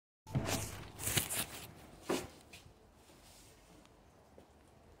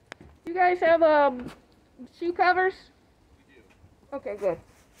You guys have shoe covers? We do. Okay, good.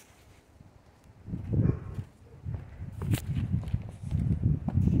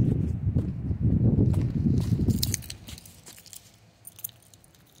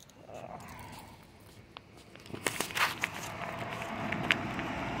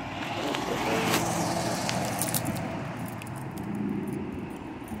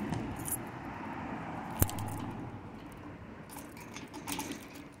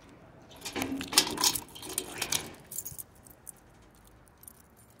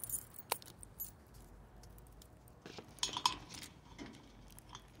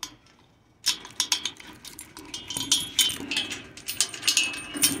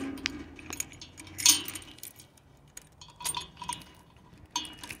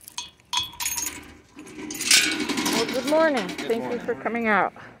 Good morning. Thank you for coming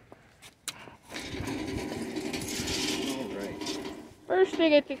out. Alright. First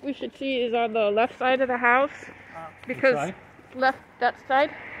thing I think we should see is on the left side of the house. Because Inside? left, that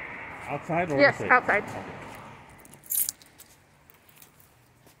side? Outside or Yes, inside? outside.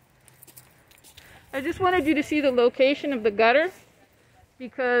 I just wanted you to see the location of the gutter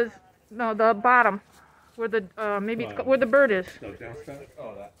because, no, the bottom, where the, where the bird is. So downstairs?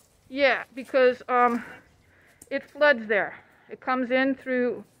 Oh, that. Yeah, because it floods there. It comes in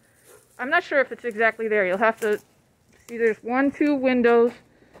through, I'm not sure if it's exactly there. You'll have to see there's 2 windows,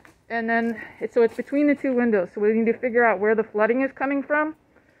 and then, so it's between the 2 windows. So we need to figure out where the flooding is coming from,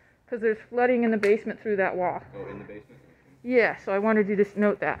 because there's flooding in the basement through that wall. Oh, in the basement? Yeah, so I wanted you to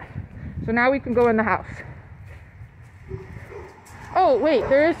note that. So now we can go in the house. Oh, wait,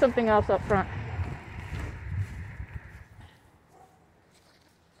 there is something else up front.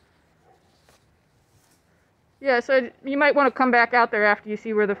 Yeah, so you might want to come back out there after you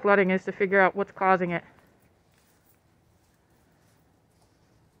see where the flooding is to figure out what's causing it.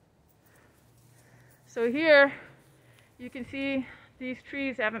 So here, you can see these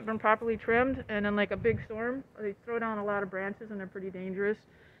trees haven't been properly trimmed, and in like a big storm, they throw down a lot of branches and they're pretty dangerous.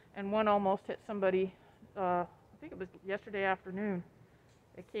 And one almost hit somebody, I think it was yesterday afternoon.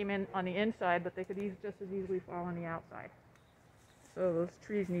 It came in on the inside, but they could just as easily fall on the outside. So those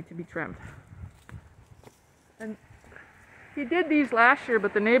trees need to be trimmed. And he did these last year,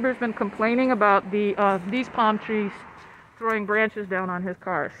 but the neighbor's been complaining about these palm trees throwing branches down on his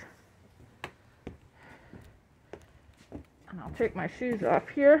cars. And I'll take my shoes off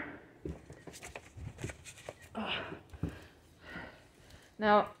here.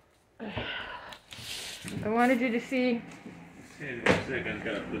 Now, I wanted you to see.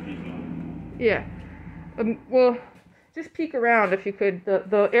 Yeah. Well, just peek around if you could.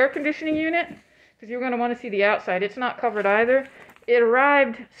 The air conditioning unit, because you're going to want to see the outside. It's not covered either. It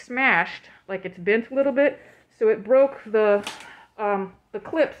arrived smashed, like it's bent a little bit, so it broke the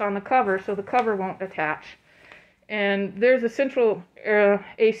clips on the cover, so the cover won't attach. And there's a central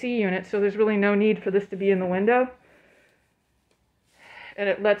AC unit, so there's really no need for this to be in the window. And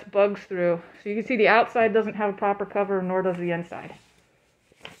it lets bugs through. So you can see the outside doesn't have a proper cover, nor does the inside.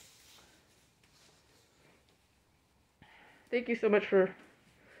 Thank you so much for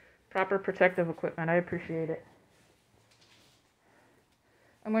proper protective equipment. I appreciate it.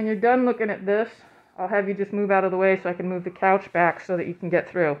 And when you're done looking at this, I'll have you just move out of the way so I can move the couch back so that you can get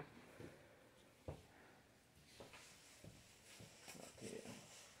through.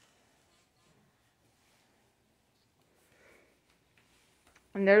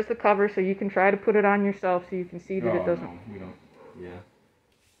 And there's the cover, so you can try to put it on yourself so you can see that it doesn't. No, we don't. Yeah.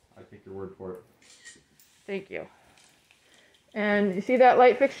 I take your word for it. Thank you. And you see that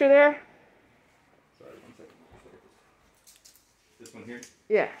light fixture there? Sorry, 1 second. This one here?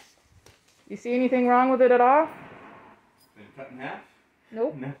 Yeah. You see anything wrong with it at all? Been cut in half?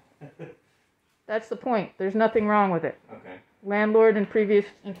 Nope. No. That's the point. There's nothing wrong with it. Okay. Landlord and previous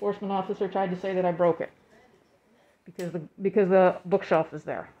enforcement officer tried to say that I broke it. Because the bookshelf is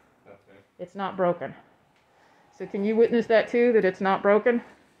there. Okay. It's not broken. So can you witness that too, that it's not broken?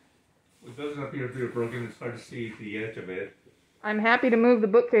 It doesn't appear to be broken. It's hard to see the edge of it. I'm happy to move the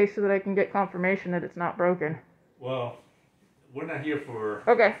bookcase so that I can get confirmation that it's not broken. Well, we're not here for...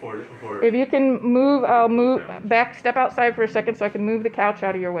 Okay. For If you can move, I'll move back, step outside for a second so I can move the couch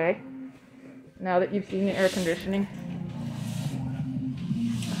out of your way. Now that you've seen the air conditioning.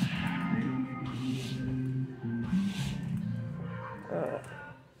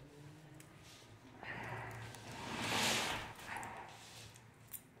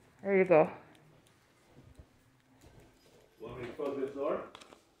 There you go. Want me to close this door?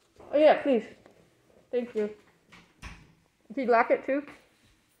 Oh yeah, please. Thank you. Did you lock it too?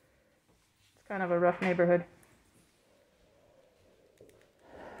 It's kind of a rough neighborhood.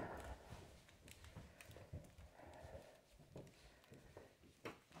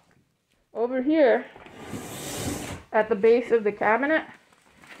 over here at the base of the cabinet,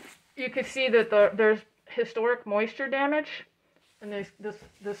 you can see that there's historic moisture damage in this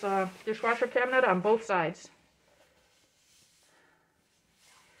dishwasher cabinet on both sides.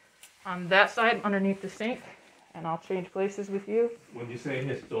 On that side, underneath the sink, and I'll change places with you. When you say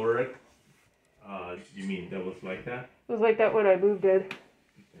historic, you mean that was like that? It was like that when I moved in.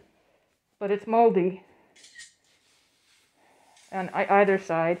 But it's moldy on either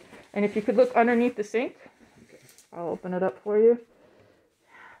side. And if you could look underneath the sink, I'll open it up for you.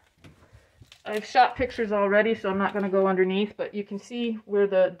 I've shot pictures already, so I'm not going to go underneath, but you can see where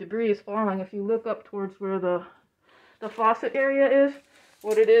the debris is falling. If you look up towards where the faucet area is,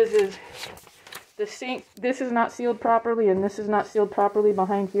 what it is the sink, this is not sealed properly, and this is not sealed properly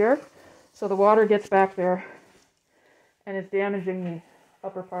behind here. So the water gets back there, and it's damaging the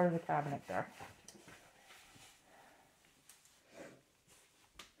upper part of the cabinet there.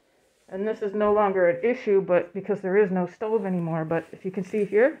 And this is no longer an issue, but because there is no stove anymore. But if you can see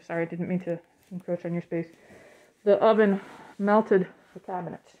here, sorry, I didn't mean to encroach on your space. The oven melted the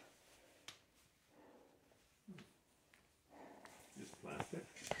cabinet. It's plastic?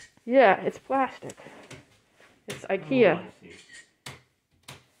 Yeah, it's plastic. It's IKEA. Oh, I see.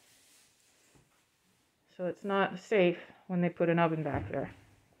 So it's not safe when they put an oven back there.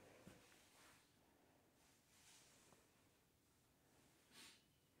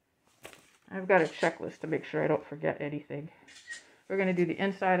 I've got a checklist to make sure I don't forget anything. We're going to do the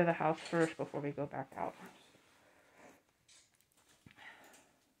inside of the house first before we go back out.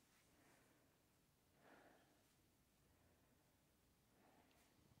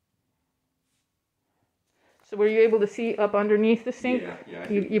 So were you able to see up underneath the sink? Yeah.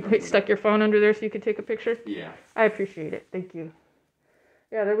 You stuck your phone under there so you could take a picture? Yeah. I appreciate it. Thank you.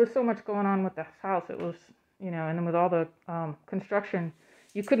 Yeah, there was so much going on with the house. It was, and then with all the construction,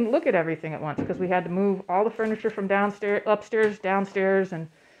 you couldn't look at everything at once because we had to move all the furniture from upstairs, downstairs, and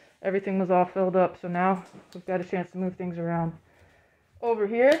everything was all filled up. So now we've got a chance to move things around. Over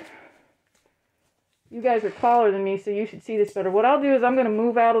here, you guys are taller than me, so you should see this better. What I'll do is I'm going to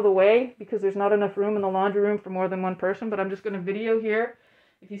move out of the way because there's not enough room in the laundry room for more than one person, but I'm just going to video here.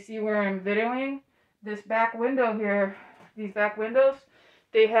 If you see where I'm videoing, this back window here, these back windows,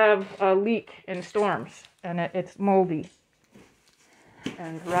 they have a leak in storms, and it's moldy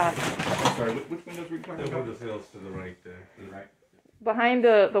and rotten. Sorry, which windows were you talking The about? window sills to the right there. To the right. Behind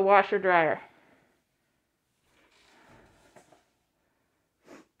the washer dryer.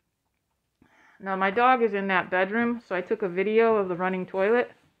 Now my dog is in that bedroom, so I took a video of the running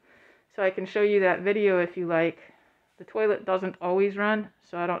toilet. So I can show you that video if you like. The toilet doesn't always run,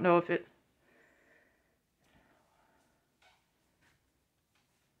 so I don't know if it...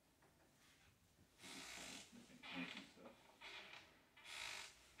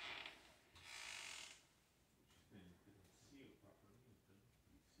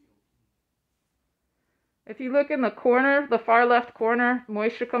 If you look in the corner, the far left corner,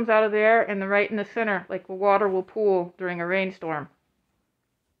 moisture comes out of there, and the right in the center, like the water will pool during a rainstorm.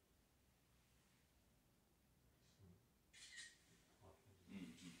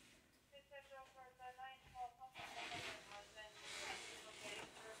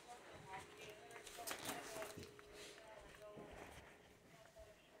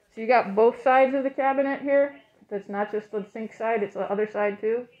 So you got both sides of the cabinet here? That's not just the sink side, it's the other side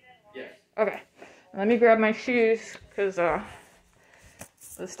too? Yes. Okay. Let me grab my shoes, because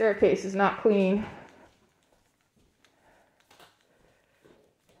the staircase is not clean.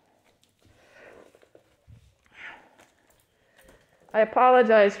 I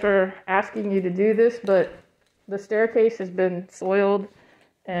apologize for asking you to do this, but the staircase has been soiled,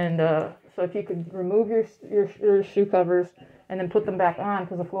 and so if you could remove your shoe covers and then put them back on,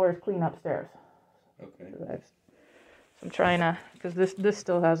 because the floor is clean upstairs. Okay. So I'm trying to, because this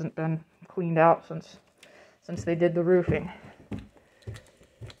still hasn't been cleaned out since they did the roofing.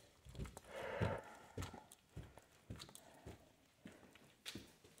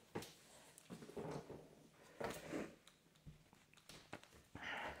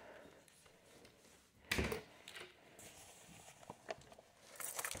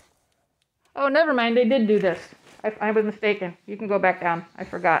 Oh, never mind, they did do this. I was mistaken. You can go back down. I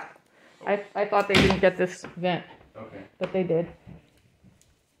forgot. I thought they didn't get this vent, Okay. but they did.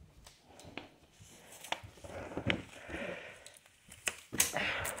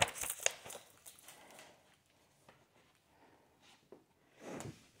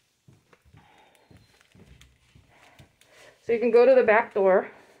 So you can go to the back door.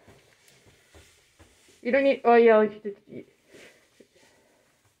 You don't need, oh yeah.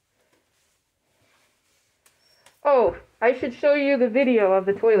 Oh, I should show you the video of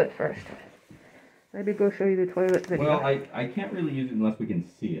the toilet first. Maybe go show you the toilet video. Well, I can't really use it unless we can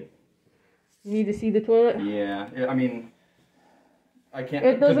see it. You need to see the toilet? Yeah, I mean, I can't...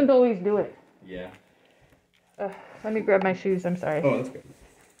 It doesn't always do it. Yeah. Let me grab my shoes, I'm sorry. Oh, that's good.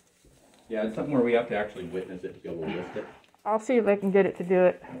 Yeah, it's something where we have to actually witness it to be able to lift it. I'll see if I can get it to do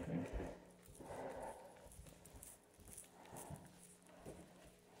it. Okay.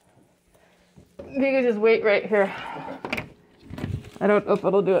 You can just wait right here. Okay. I don't know if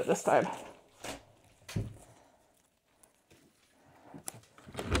it'll do it this time.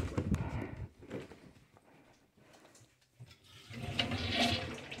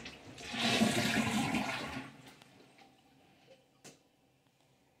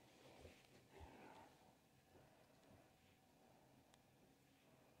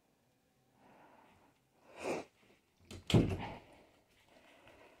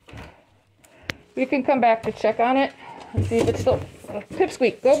 You can come back to check on it and see if it's still...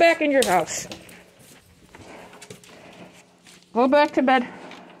 Pipsqueak, go back in your house. Go back to bed.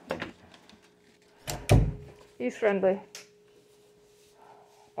 He's friendly.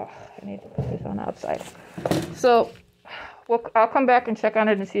 Oh, I need to put this on outside. So, I'll come back and check on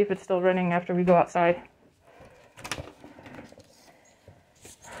it and see if it's still running after we go outside.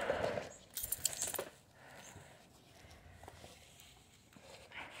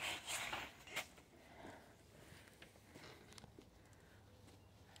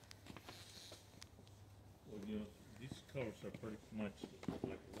 These covers are pretty much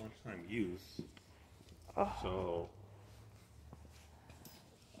like one-time use. Oh. So,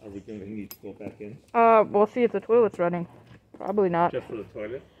 are we going to need to go back in? We'll see if the toilet's running. Probably not. Just for the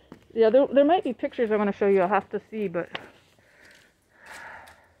toilet? Yeah, there might be pictures I want to show you. I'll have to see, but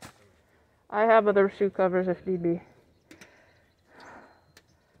I have other shoe covers if need be.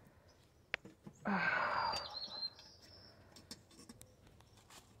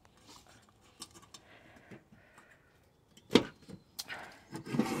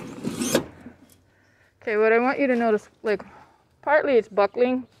 Okay, what I want you to notice, like, partly it's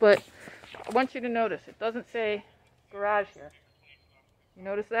buckling, but I want you to notice it doesn't say garage here. You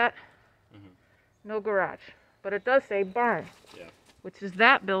notice that? Mm-hmm. No garage. But it does say barn, Yeah. which is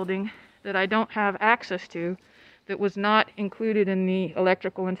that building that I don't have access to that was not included in the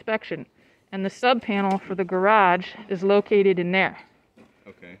electrical inspection. And the sub panel for the garage is located in there.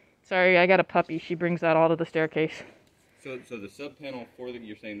 Okay. Sorry, I got a puppy. She brings that all to the staircase. So the sub panel for the,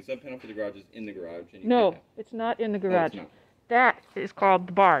 you're saying the sub panel for the garage is in the garage? And you No, can't it's not in the have- garage. Oh, it's not. That is called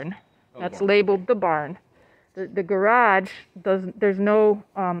the barn. Oh, That's barn. labeled the barn. The garage doesn't, there's no,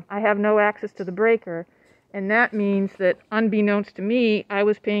 I have no access to the breaker. And that means that unbeknownst to me, I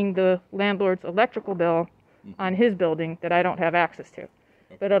was paying the landlord's electrical bill on his building that I don't have access to.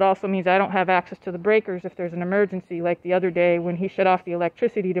 But it also means I don't have access to the breakers if there's an emergency, like the other day when he shut off the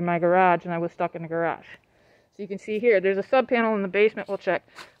electricity to my garage and I was stuck in the garage. So you can see here, there's a sub panel in the basement we'll check.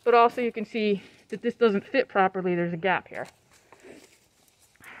 But also you can see that this doesn't fit properly. There's a gap here.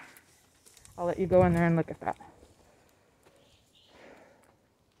 I'll let you go in there and look at that.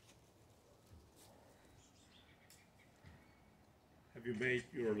 Have you made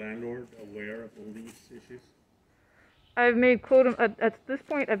your landlord aware of all these issues? I've made code, at this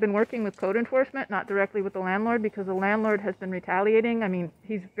point I've been working with code enforcement, not directly with the landlord, because the landlord has been retaliating. I mean,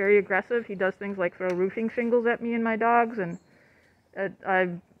 he's very aggressive. He does things like throw roofing shingles at me and my dogs, and I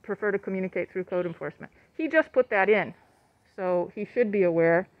prefer to communicate through code enforcement. He just put that in, so he should be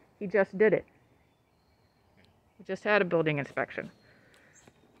aware. He just did it. He just had a building inspection.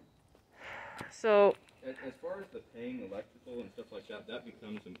 So As far as the paying electrical and stuff like that, that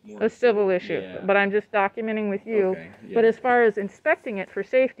becomes more... a civil issue, Yeah. but I'm just documenting with you. Okay, yeah. But as far as inspecting it for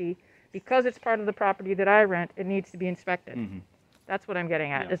safety, because it's part of the property that I rent, it needs to be inspected. Mm-hmm. That's what I'm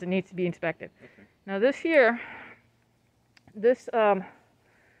getting at, Yeah. is it needs to be inspected. Okay. Now this here, this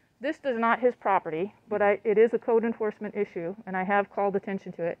is not his property, but it is a code enforcement issue, and I have called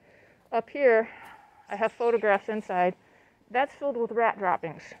attention to it. Up here, I have photographs inside. That's filled with rat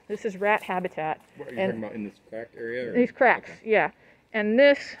droppings. This is rat habitat. What are you And talking about in this cracked area? Or? these cracks, Okay. yeah. And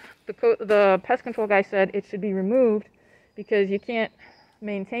this, the pest control guy said it should be removed because you can't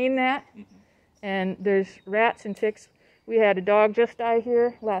maintain that. Mm-hmm. And there's rats and ticks. We had a dog just die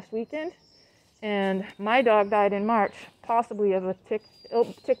here last weekend, and my dog died in March, possibly of a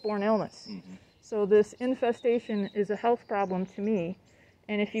tick-borne illness. Mm-hmm. So this infestation is a health problem to me.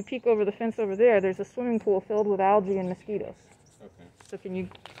 And if you peek over the fence over there, there's a swimming pool filled with algae and mosquitoes. Okay. So can you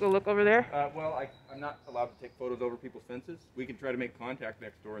go look over there? Well, I'm not allowed to take photos over people's fences. We can try to make contact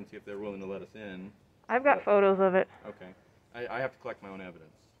next door and see if they're willing to let us in. I've got photos of it. Okay. I have to collect my own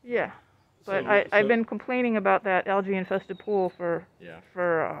evidence. Yeah. But So- I've been complaining about that algae-infested pool for Yeah.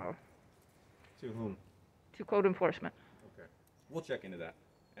 To whom? To code enforcement. Okay. We'll check into that.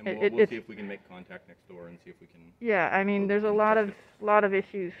 And It- we'll it's- see if we can make contact next door and see if we can. Yeah, I mean, there's a lot of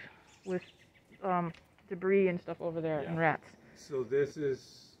issues with debris and stuff over there and Yeah. rats. So this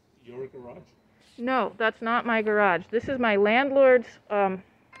is your garage? No, that's not my garage. This is my landlord's,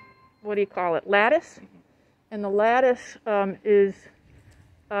 what do you call it, lattice? And the lattice is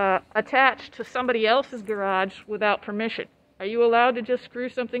attached to somebody else's garage without permission. Are you allowed to just screw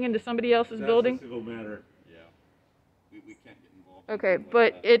something into somebody else's building? That's a civil matter. Yeah. We can't get involved. Okay, in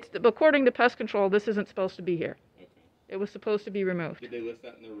but that. it's according to pest control, this isn't supposed to be here. Okay. It was supposed to be removed. Did they list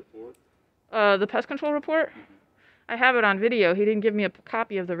that in their report? The pest control report? I have it on video. He didn't give me a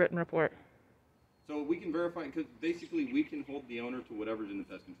copy of the written report. So we can verify, because basically we can hold the owner to whatever's in the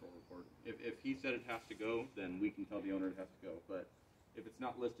pest control report. If he said it has to go, then we can tell the owner it has to go. But if it's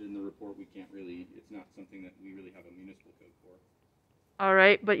not listed in the report, we can't really, it's not something that we really have a municipal code for. All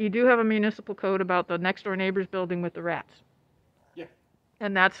right, but you do have a municipal code about the next door neighbor's building with the rats. Yeah.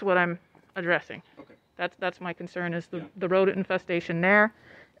 And that's what I'm addressing. Okay. That's my concern is Yeah. the rodent infestation there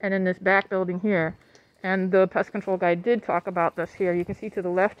and in this back building here. And the pest control guy did talk about this here. You can see to the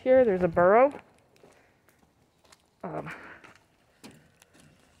left here, there's a burrow.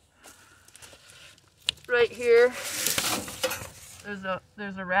 Right here,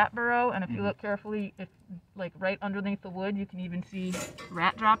 there's a rat burrow, and if you look carefully, if like right underneath the wood, you can even see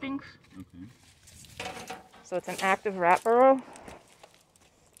rat droppings. Okay. So it's an active rat burrow.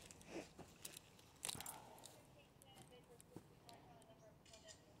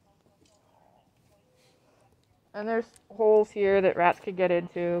 And there's holes here that rats could get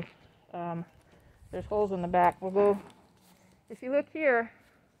into. There's holes in the back. We'll go, if you look here,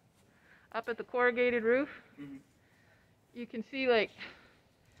 up at the corrugated roof, you can see like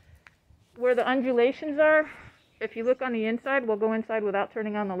where the undulations are. If you look on the inside, we'll go inside without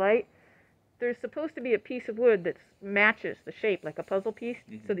turning on the light. There's supposed to be a piece of wood that matches the shape, like a puzzle piece,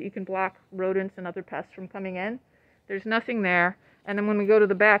 so that you can block rodents and other pests from coming in. There's nothing there. And then when we go to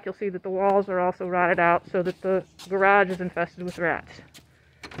the back, you'll see that the walls are also rotted out so that the garage is infested with rats.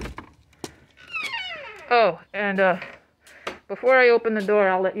 Oh, and before I open the door,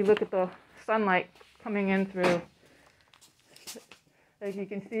 I'll let you look at the sunlight coming in through. As you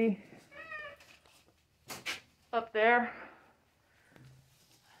can see up there,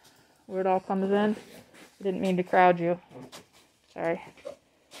 where it all comes in. I didn't mean to crowd you. Sorry.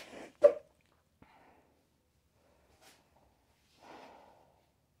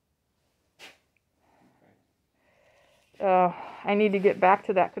 I need to get back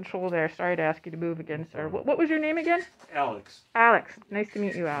to that control there. Sorry to ask you to move again, sir. What was your name again? Alex. Alex. Nice to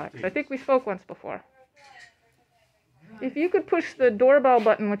meet you, Alex. I think we spoke once before. If you could push the doorbell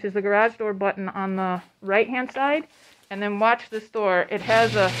button, which is the garage door button on the right-hand side, and then watch this door. It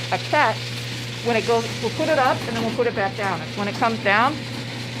has a catch. When it goes, we'll put it up, and then we'll put it back down. It's when it comes down,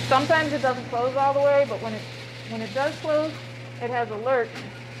 sometimes it doesn't close all the way, but when it does close, it has a lurch,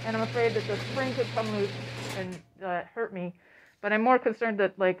 and I'm afraid that the spring could come loose and hurt me. But I'm more concerned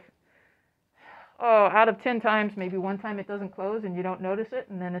that, like, out of 10 times, maybe one time it doesn't close and you don't notice it,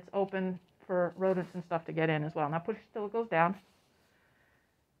 and then it's open for rodents and stuff to get in as well. Now push it till it goes down.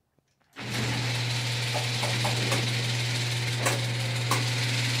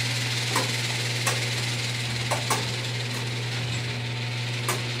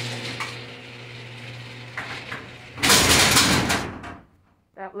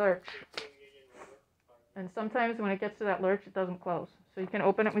 That lurch. And sometimes when it gets to that lurch, it doesn't close. So you can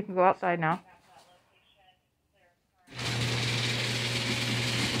open it. We can go outside now.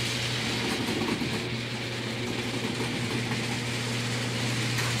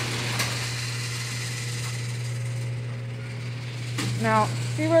 Now,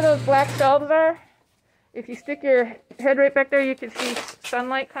 see where those black shelves are? If you stick your head right back there, you can see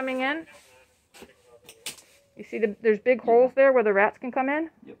sunlight coming in. You see there's big holes there where the rats can come in?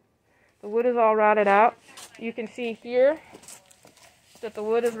 Yep. The wood is all rotted out. You can see here that the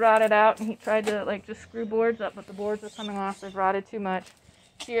wood is rotted out, and he tried to like just screw boards up, but the boards are coming off. They've rotted too much.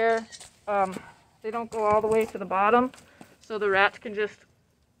 Here, they don't go all the way to the bottom, so the rats can just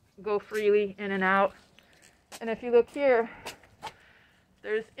go freely in and out. And if you look here,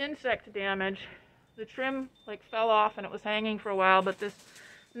 there's insect damage. The trim like fell off and it was hanging for a while, but this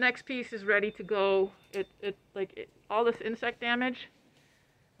next piece is ready to go. All this insect damage.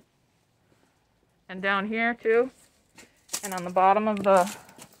 And down here too, and on the bottom of the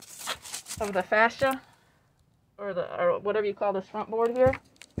fascia, or whatever you call this front board here,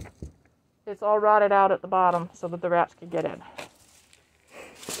 it's all rotted out at the bottom so that the rats could get in.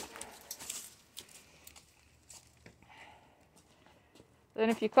 Then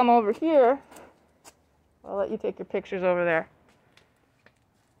if you come over here, I'll let you take your pictures over there.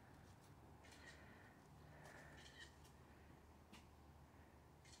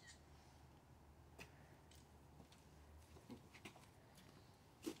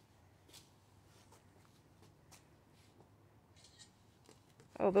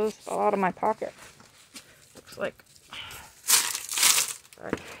 Oh, those fell out of my pocket. Looks like.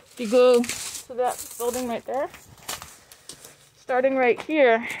 Sorry. If you go to that building right there, starting right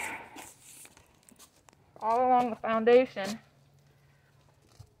here, all along the foundation,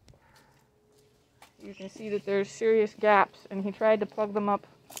 you can see that there's serious gaps, and he tried to plug them up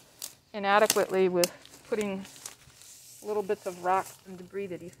inadequately with putting little bits of rock and debris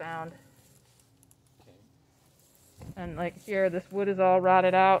that he found. And like here, this wood is all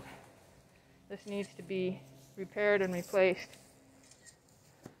rotted out. This needs to be repaired and replaced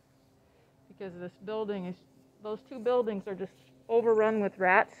because this building is, those two buildings are just overrun with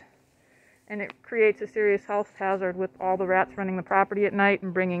rats, and it creates a serious health hazard with all the rats running the property at night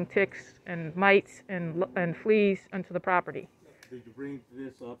and bringing ticks and mites and fleas onto the property. Did you bring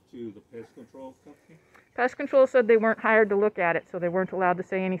this up to the pest control company? Pest control said they weren't hired to look at it, so they weren't allowed to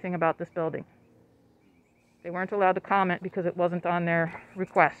say anything about this building. They weren't allowed to comment because it wasn't on their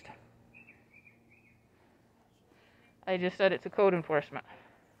request. I just said it's a code enforcement.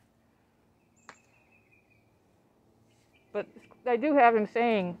 But I do have him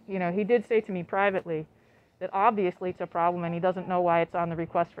saying, you know, he did say to me privately that obviously it's a problem and he doesn't know why it's on the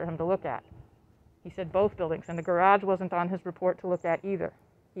request for him to look at. He said both buildings, and the garage wasn't on his report to look at either.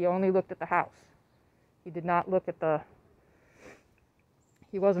 He only looked at the house. He did not look at the...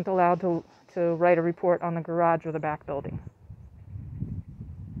 He wasn't allowed to write a report on the garage or the back building.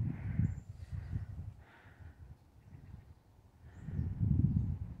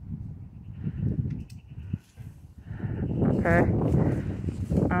 Okay.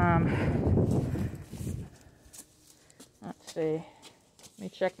 Let's see. Let me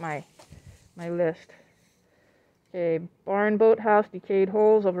check my list. Okay, barn boathouse, decayed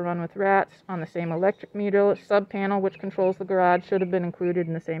holes, overrun with rats. On the same electric meter, sub-panel which controls the garage should have been included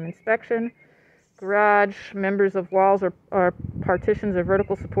in the same inspection. Garage, members of walls are partitions or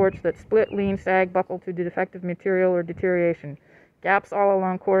vertical supports that split, lean, sag, buckle to defective material or deterioration. Gaps all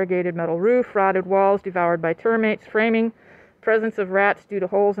along corrugated metal roof, rotted walls devoured by termites, framing, presence of rats due to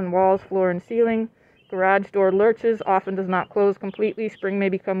holes in walls, floor, and ceiling. Garage door lurches, often does not close completely, spring may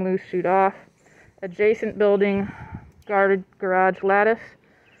become loose, shoot off. Adjacent building, guarded garage lattice.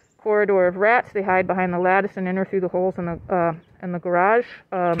 Corridor of rats, they hide behind the lattice and enter through the holes in the garage.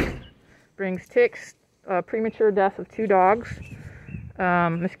 Brings ticks, premature death of 2 dogs.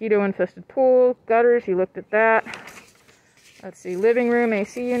 Mosquito-infested pool, gutters, you looked at that. Let's see, living room,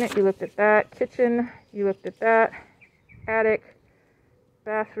 AC unit, you looked at that. Kitchen, you looked at that. Attic,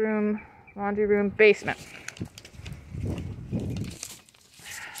 bathroom, laundry room, basement.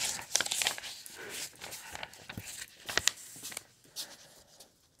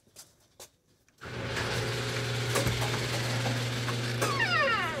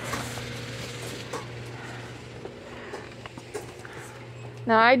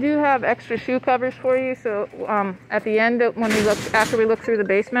 Now I do have extra shoe covers for you, so at the end, after we look through the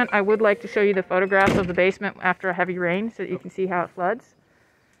basement, I would like to show you the photographs of the basement after a heavy rain so that you can see how it floods.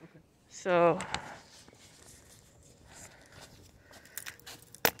 Okay. So,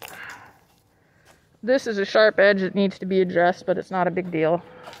 this is a sharp edge that needs to be addressed, but it's not a big deal.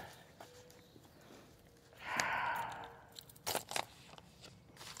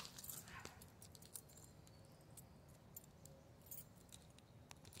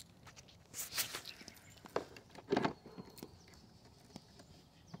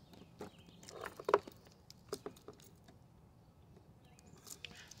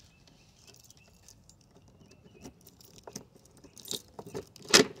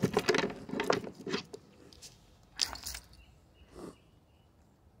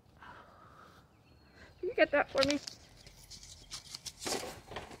 Get that for me?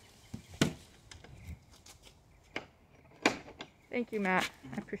 Thank you, Matt.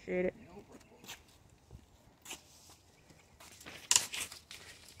 I appreciate it.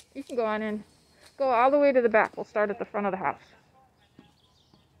 You can go on in. Go all the way to the back. We'll start at the front of the house.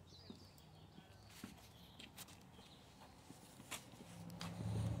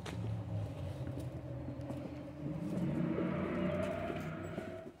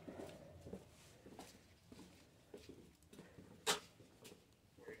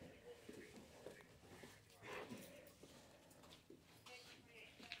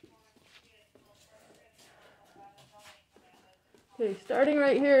 Okay, starting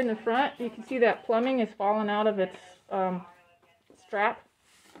right here in the front, you can see that plumbing is falling out of its strap.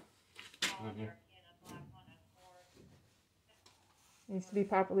 Needs to be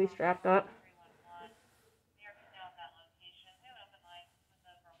properly strapped up.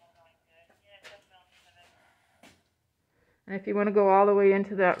 And if you want to go all the way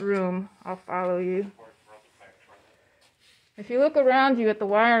into that room, I'll follow you. If you look around you at the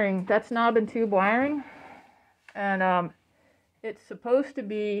wiring, that's knob and tube wiring. And it's supposed to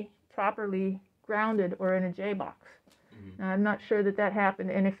be properly grounded or in a J box. Now, I'm not sure that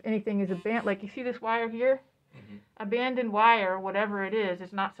happened. And if anything is abandoned, like you see this wire here? Abandoned wire, whatever it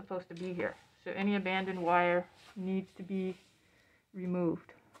is not supposed to be here. So any abandoned wire needs to be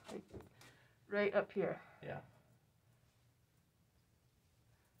removed. Right up here. Yeah.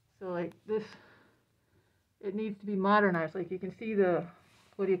 So like this, it needs to be modernized. Like you can see the,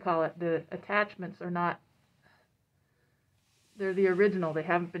 what do you call it? The attachments are not, they're the original. They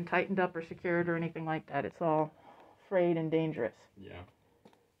haven't been tightened up or secured or anything like that. It's all frayed and dangerous. Yeah.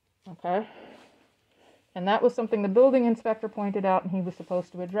 Okay? And that was something the building inspector pointed out and he was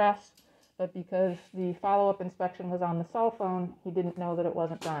supposed to address, but because the follow-up inspection was on the cell phone, he didn't know that it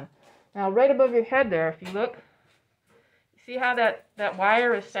wasn't done. Now, right above your head there, if you look, see how that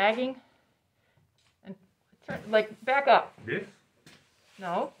wire is sagging? And turn, like, back up. This?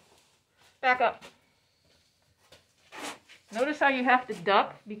 No. Back up. Notice how you have to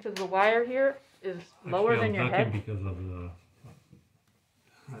duck because the wire here is lower than your head? Because of the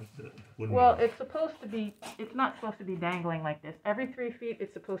well, it's supposed to be, it's not supposed to be dangling like this. Every 3 feet,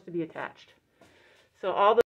 it's supposed to be attached. So all the